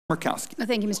Murkowski. Well,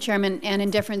 thank you, Mr. Chairman. And in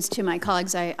deference to my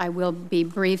colleagues, I will be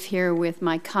brief here with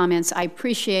my comments. I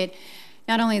appreciate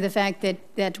not only the fact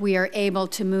that we are able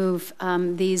to move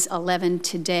these 11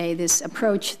 today, this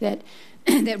approach that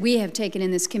that we have taken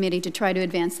in this committee to try to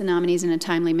advance the nominees in a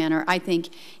timely manner, I think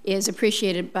is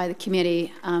appreciated by the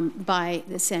committee, by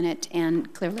the Senate,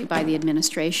 and clearly by the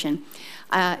administration.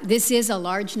 This is a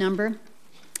large number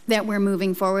that we're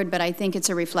moving forward, but I think it's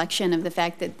a reflection of the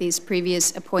fact that these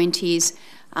previous appointees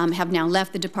have now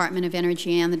left the Department of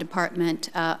Energy and the Department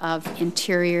of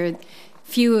Interior.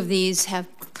 Few of these have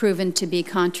proven to be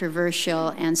controversial,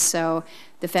 and so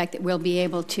the fact that we'll be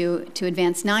able to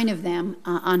advance 9 of them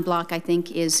en bloc, I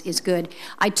think, is good.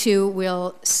 I, too,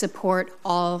 will support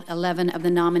all 11 of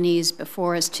the nominees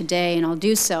before us today, and I'll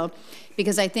do so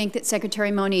because I think that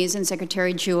Secretary Moniz and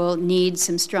Secretary Jewell need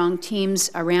some strong teams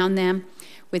around them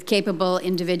with capable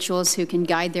individuals who can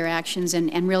guide their actions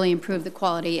and really improve the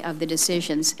quality of the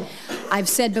decisions. I've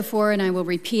said before, and I will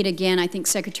repeat again, I think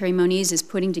Secretary Moniz is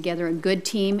putting together a good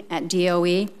team at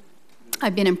DOE.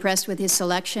 I've been impressed with his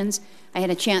selections. I had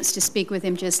a chance to speak with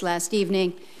him just last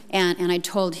evening, and I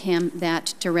told him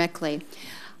that directly.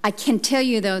 I can tell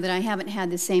you, though, that I haven't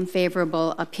had the same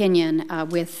favorable opinion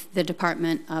with the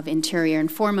Department of Interior.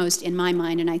 And foremost in my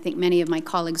mind, and I think many of my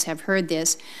colleagues have heard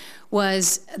this,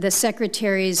 was the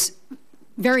Secretary's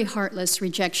very heartless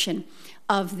rejection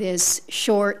of this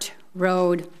short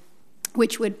road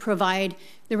which would provide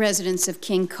the residents of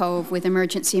King Cove with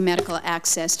emergency medical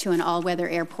access to an all-weather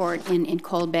airport in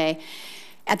Cold Bay.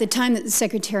 At the time that the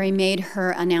Secretary made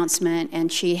her announcement, and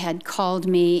she had called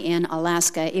me in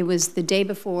Alaska, it was the day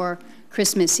before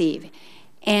Christmas Eve.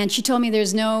 And she told me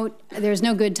there's no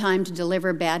good time to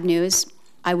deliver bad news.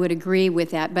 I would agree with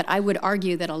that, but I would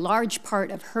argue that a large part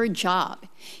of her job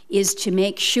is to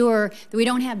make sure that we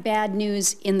don't have bad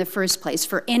news in the first place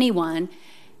for anyone,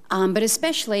 but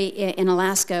especially in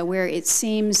Alaska, where it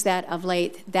seems that of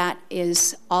late that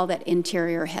is all that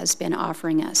Interior has been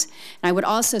offering us. And I would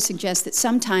also suggest that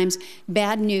sometimes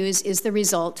bad news is the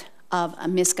result of a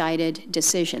misguided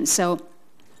decision. So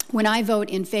when I vote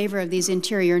in favor of these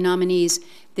Interior nominees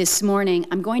this morning,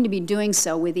 I'm going to be doing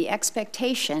so with the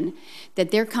expectation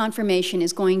that their confirmation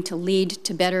is going to lead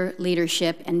to better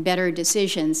leadership and better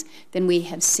decisions than we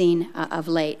have seen of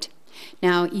late.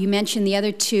 Now, you mentioned the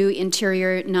other 2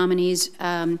 Interior nominees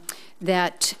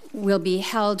that will be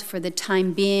held for the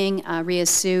time being, Rhea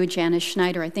Sue, Janice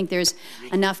Schneider. I think there's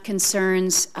enough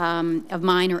concerns of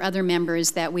mine or other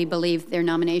members that we believe their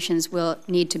nominations will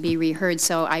need to be reheard.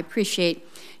 So I appreciate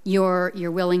your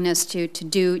willingness to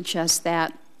do just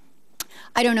that.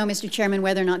 I don't know, Mr. Chairman,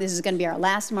 whether or not this is going to be our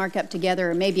last markup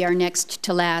together or maybe our next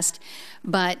to last,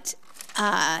 but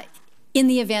in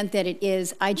the event that it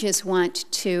is, I just want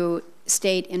to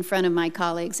state in front of my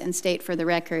colleagues and state for the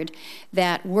record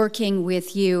that working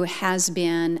with you has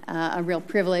been a real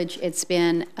privilege. It's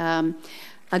been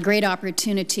a great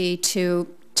opportunity to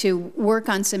work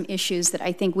on some issues that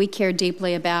I think we care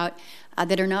deeply about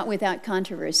that are not without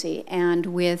controversy, and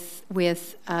with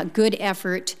good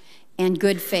effort and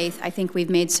good faith, I think we've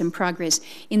made some progress.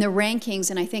 In the rankings,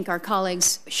 and I think our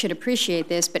colleagues should appreciate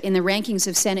this, but in the rankings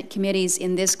of Senate committees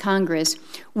in this Congress,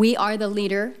 we are the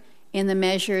leader in the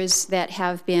measures that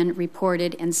have been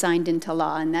reported and signed into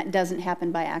law, and that doesn't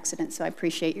happen by accident, so I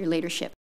appreciate your leadership.